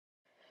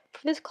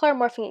For this color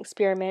morphing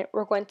experiment,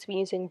 we're going to be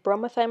using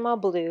bromothymol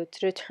blue to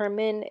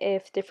determine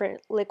if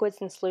different liquids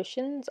and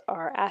solutions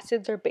are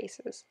acids or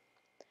bases.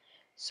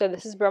 So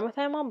this is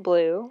bromothymol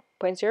blue,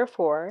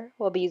 0.04.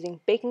 We'll be using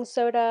baking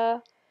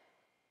soda.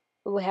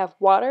 We have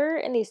water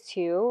in these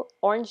two,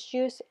 orange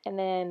juice, and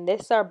then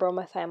this is our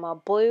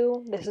bromothymol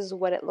blue. This is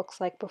what it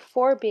looks like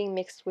before being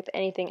mixed with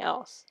anything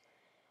else.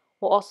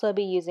 We'll also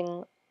be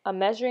using a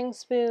measuring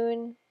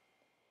spoon,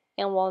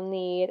 and we'll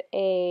need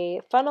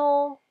a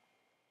funnel,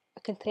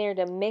 a container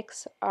to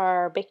mix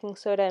our baking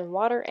soda and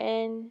water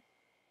in.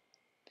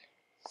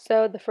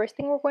 So the first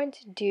thing we're going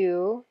to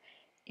do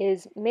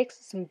is mix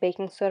some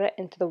baking soda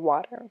into the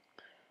water.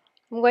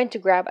 I'm going to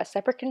grab a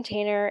separate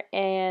container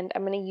and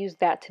I'm going to use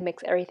that to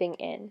mix everything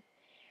in.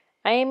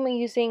 I am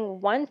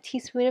using 1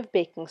 teaspoon of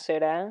baking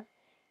soda,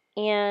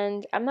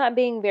 and I'm not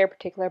being very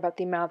particular about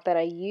the amount that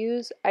I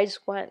use. I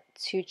just want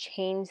to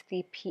change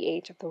the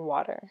pH of the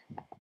water.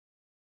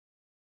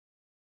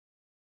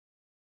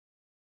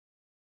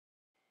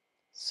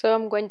 So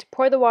I'm going to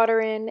pour the water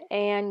in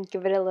and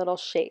give it a little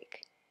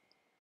shake.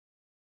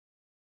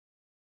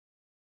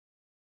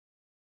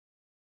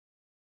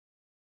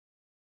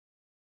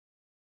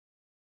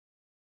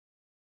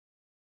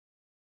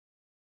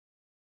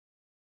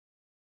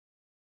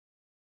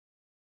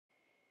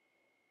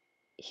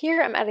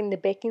 Here I'm adding the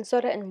baking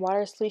soda and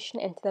water solution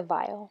into the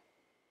vial.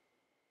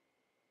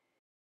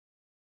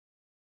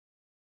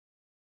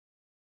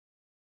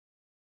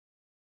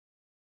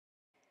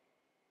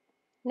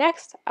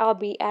 Next, I'll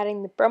be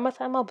adding the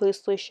bromothymol blue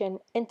solution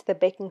into the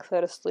baking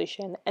soda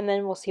solution, and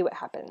then we'll see what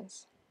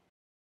happens.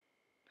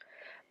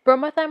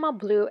 Bromothymol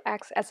blue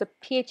acts as a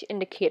pH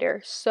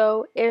indicator,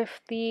 so if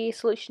the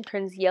solution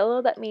turns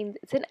yellow, that means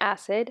it's an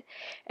acid,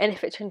 and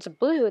if it turns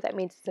blue, that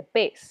means it's a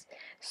base.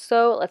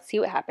 So let's see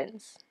what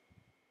happens.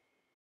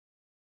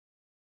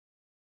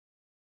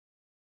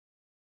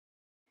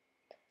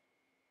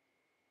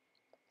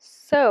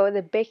 So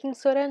the baking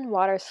soda and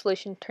water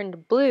solution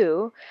turned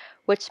blue,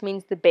 which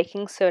means the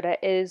baking soda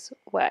is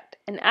what?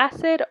 An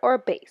acid or a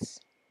base?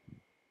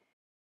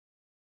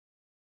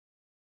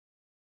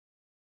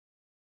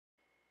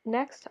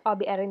 Next, I'll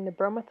be adding the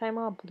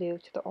bromothymol blue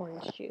to the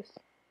orange juice.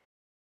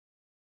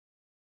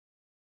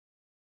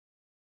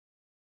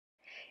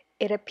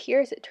 It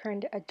appears it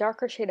turned a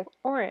darker shade of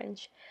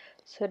orange,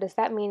 so does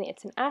that mean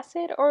it's an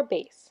acid or a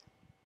base?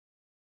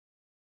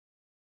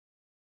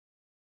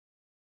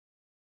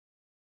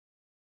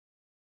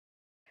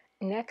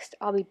 Next,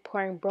 I'll be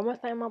pouring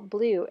bromothymol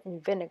blue in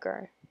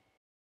vinegar.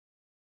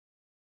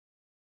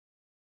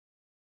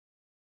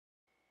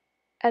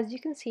 As you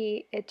can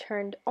see, it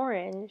turned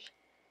orange,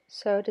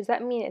 so does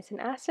that mean it's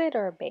an acid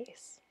or a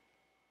base?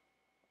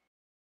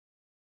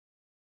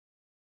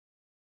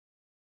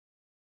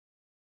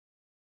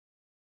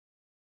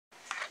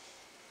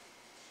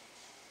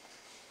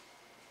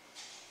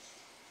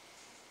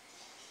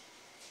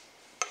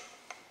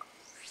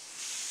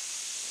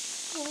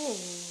 Ooh.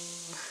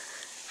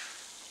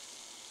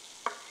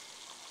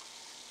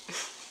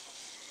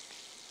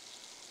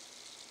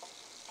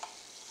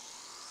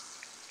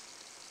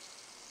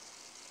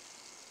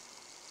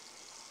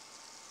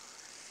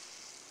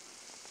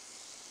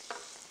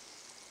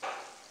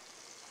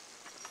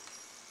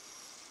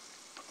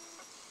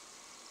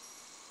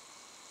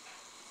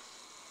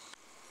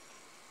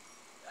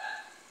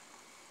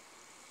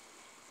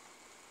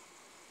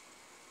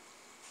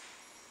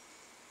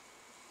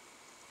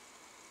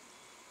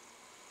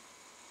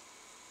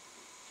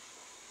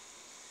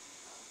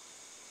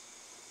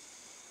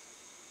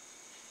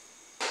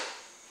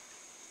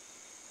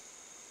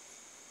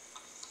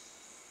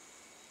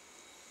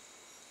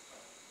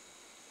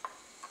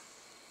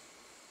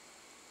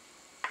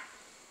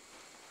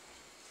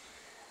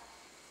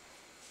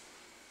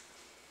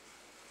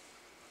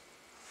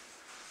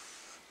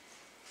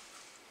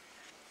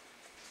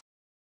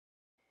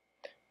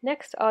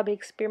 Next, I'll be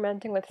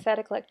experimenting with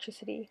static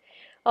electricity.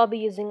 I'll be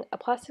using a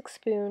plastic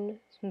spoon,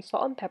 some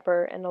salt and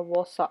pepper, and a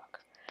wool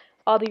sock.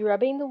 I'll be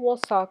rubbing the wool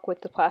sock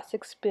with the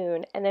plastic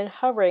spoon and then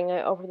hovering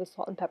it over the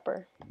salt and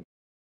pepper.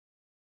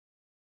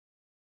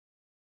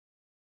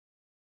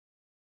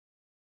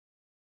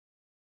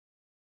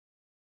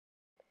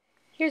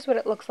 Here's what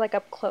it looks like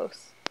up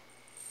close.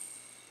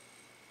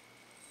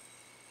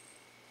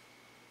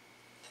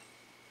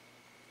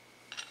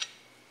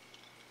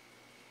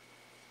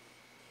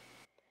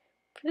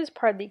 For this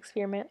part of the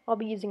experiment, I'll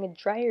be using a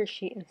dryer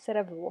sheet instead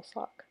of the wool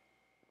sock.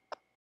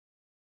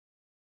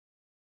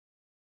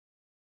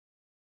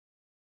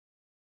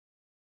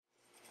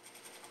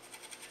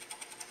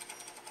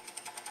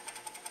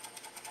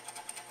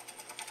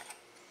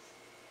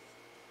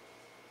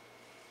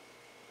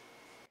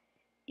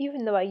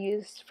 Even though I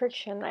used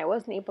friction, I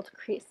wasn't able to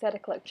create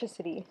static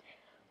electricity.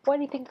 Why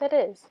do you think that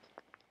is?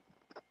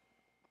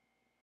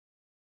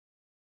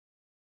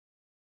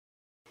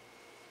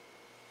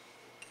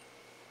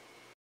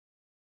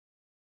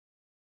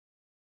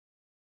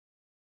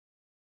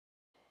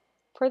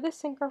 For this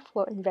sink or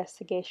float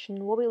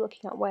investigation, we'll be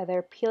looking at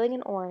whether peeling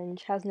an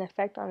orange has an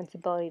effect on its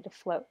ability to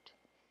float.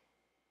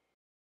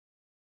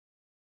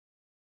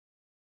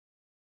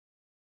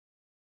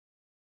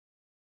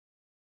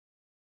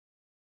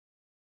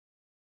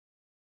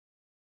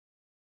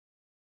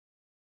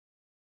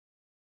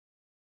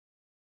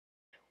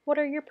 What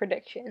are your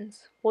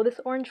predictions? Will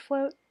this orange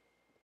float?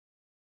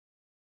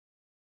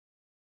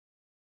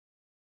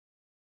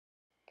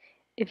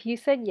 If you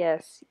said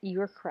yes,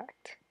 you are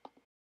correct.